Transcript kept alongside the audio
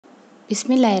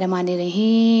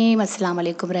बिस्मिल्लाहिर्रहमानिर्रहीम। अस्सलाम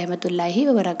वालेकुम रहमतुल्लाहि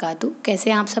व बरकातुहू। कैसे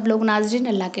हैं आप सब लोग नाज़रीन?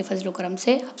 अल्लाह के फजल व करम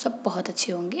से आप सब बहुत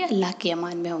अच्छे होंगे, अल्लाह की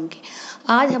अमान में होंगे।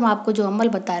 आज हम आपको जो अमल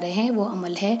बता रहे हैं वो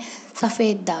अमल है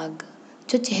सफ़ेद दाग,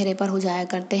 जो चेहरे पर हो जाया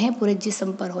करते हैं, पूरे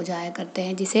जिस्म पर हो जाया करते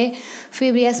हैं, जिसे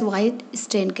फीबियस वाइट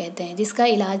स्टेन कहते हैं, जिसका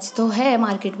इलाज तो है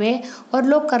मार्केट में और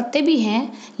लोग करते भी हैं।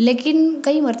 लेकिन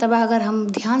कई मर्तबा अगर हम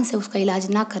ध्यान से उसका इलाज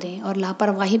ना करें और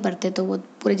लापरवाही बरतें तो वो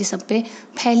पूरे जिस्म पे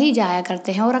फैल ही जाया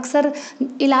करते हैं और अक्सर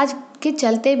इलाज के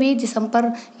चलते भी जिस्म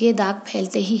पर ये दाग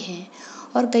फैलते ही हैं।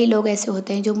 और कई लोग ऐसे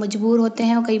होते हैं जो मजबूर होते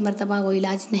हैं और कई मर्तबा वो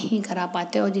इलाज नहीं करा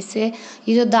पाते और जिससे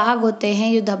ये जो दाग होते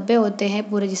हैं, ये धब्बे होते हैं,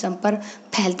 पूरे जिस्म पर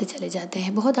फैलते चले जाते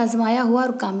हैं। बहुत आजमाया हुआ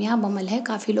और कामयाब अमल है,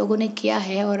 काफ़ी लोगों ने किया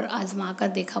है और आजमा कर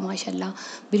देखा, माशाल्लाह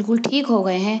बिल्कुल ठीक हो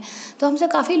गए हैं। तो हमसे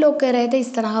काफ़ी लोग कह रहे थे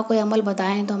इस तरह का कोई अमल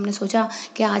बताएं, तो हमने सोचा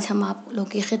कि आज हम आप लोग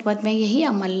की खिदमत में यही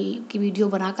अमल की वीडियो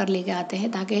बना कर लेके आते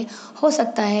हैं, ताकि हो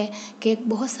सकता है कि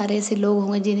बहुत सारे ऐसे लोग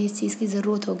होंगे जिन्हें इस चीज़ की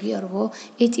ज़रूरत होगी और वो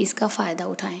इस चीज़ का फ़ायदा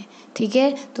उठाएं। ठीक है,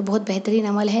 तो बहुत बेहतरीन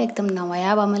अमल है, एकदम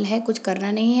नायाब अमल है, कुछ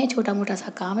करना नहीं है, छोटा मोटा सा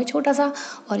काम है, छोटा सा,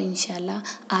 और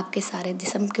इंशाल्लाह आपके सारे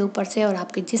जिस्म के ऊपर से और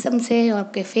आपके जिस्म से और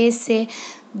आपके फेस से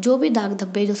जो भी दाग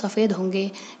धब्बे जो सफ़ेद होंगे,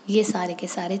 ये सारे के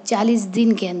सारे 40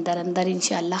 दिन के अंदर अंदर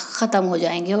इंशाल्लाह ख़त्म हो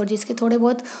जाएंगे। और जिसके थोड़े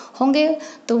बहुत होंगे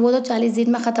तो वो तो 40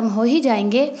 दिन में ख़त्म हो ही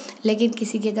जाएंगे, लेकिन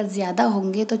किसी के अगर ज़्यादा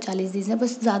होंगे तो 40 दिन से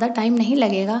बस ज़्यादा टाइम नहीं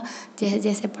लगेगा, जैसे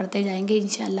जैसे पढ़ते जाएंगे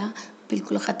इंशाल्लाह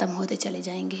बिल्कुल ख़त्म होते चले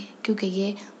जाएंगे, क्योंकि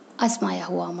ये आजमाया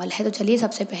हुआ अमल है। तो चलिए,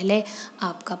 सबसे पहले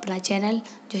आपका अपना चैनल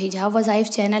जो हिजाब वज़ाइफ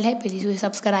चैनल है, प्लीज़ उसे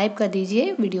सब्सक्राइब कर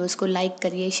दीजिए, वीडियोस को लाइक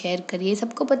करिए, शेयर करिए,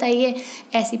 सबको बताइए।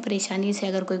 ऐसी परेशानी से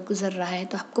अगर कोई गुज़र रहा है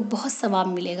तो आपको बहुत सवाब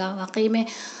मिलेगा। वाकई में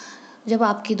जब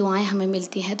आपकी दुआएं हमें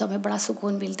मिलती हैं तो हमें बड़ा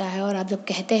सुकून मिलता है, और आप जब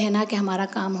कहते हैं ना कि हमारा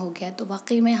काम हो गया, तो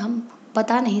वाकई में हम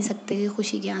बता नहीं सकते कि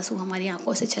खुशी के आंसू हमारी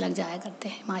आंखों से छलक जाया करते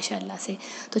हैं माशाल्लाह से।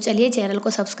 तो चलिए, चैनल को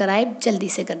सब्सक्राइब जल्दी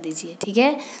से कर दीजिए, ठीक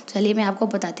है। चलिए, मैं आपको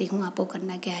बताती हूँ आपको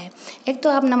करना क्या है। एक तो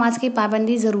आप नमाज की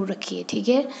पाबंदी ज़रूर रखिए, ठीक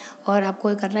है। और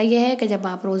आपको करना यह है कि जब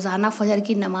आप रोज़ाना फ़जर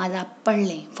की नमाज़ आप पढ़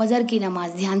लें, फ़जर की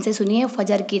नमाज़ ध्यान से सुनिए,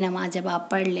 फ़जर की नमाज़ जब आप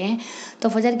पढ़ लें तो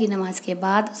फ़जर की नमाज़ के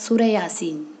बाद सूरह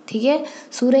यासीन, ठीक है,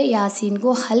 सूरह यासीन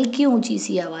को हल्की ऊंची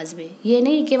सी आवाज़ में, ये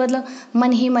नहीं कि मतलब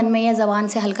मन ही मन में या ज़बान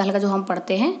से हल्का हल्का जो हम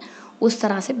पढ़ते हैं उस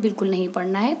तरह से बिल्कुल नहीं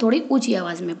पढ़ना है, थोड़ी ऊंची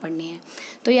आवाज़ में पढ़नी है।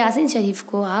 तो यासीन शरीफ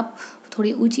को आप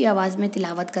थोड़ी ऊंची आवाज़ में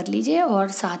तिलावत कर लीजिए और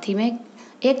साथ ही में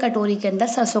एक कटोरी के अंदर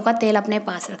सरसों का तेल अपने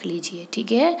पास रख लीजिए,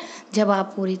 ठीक है। जब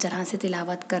आप पूरी तरह से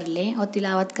तिलावत कर लें और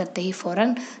तिलावत करते ही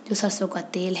फ़ौरन जो सरसों का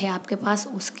तेल है आपके पास,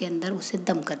 उसके अंदर उसे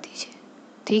दम कर दीजिए,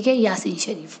 ठीक है। यासीन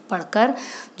शरीफ पढ़कर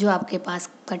जो आपके पास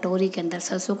कटोरी के अंदर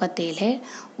सरसों का तेल है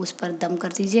उस पर दम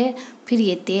कर दीजिए। फिर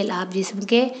ये तेल आप जिस्म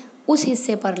के उस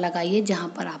हिस्से पर लगाइए जहाँ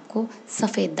पर आपको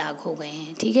सफ़ेद दाग हो गए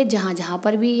हैं, ठीक है। जहाँ जहाँ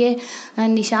पर भी ये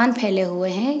निशान फैले हुए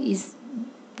हैं इस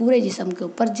पूरे जिस्म के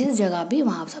ऊपर, जिस जगह भी,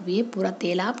 वहाँ सब ये पूरा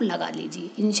तेल आप लगा लीजिए।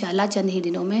 इंशाल्लाह चंद ही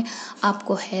दिनों में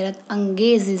आपको हैरत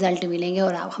अंगेज़ रिज़ल्ट मिलेंगे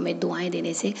और आप हमें दुआएं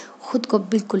देने से ख़ुद को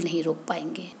बिल्कुल नहीं रोक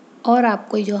पाएंगे। और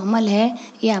आपको जो अमल है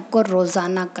ये आपको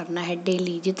रोज़ाना करना है,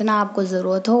 डेली, जितना आपको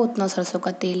ज़रूरत हो उतना सरसों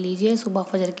का तेल लीजिए। सुबह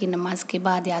फजर की नमाज़ के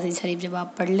बाद यासीन शरीफ जब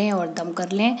आप पढ़ लें और दम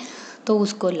कर लें तो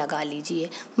उसको लगा लीजिए।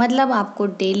 मतलब आपको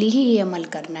डेली ही ये अमल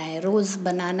करना है, रोज़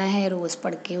बनाना है, रोज़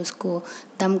पढ़ के उसको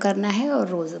दम करना है और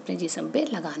रोज़ अपने जिस्म पे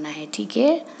लगाना है, ठीक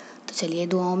है। तो चलिए,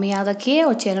 दुआओं में याद रखिए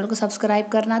और चैनल को सब्सक्राइब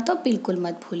करना तो बिल्कुल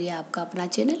मत भूलिए। आपका अपना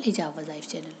चैनल हिजाब वज़ाइफ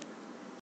चैनल।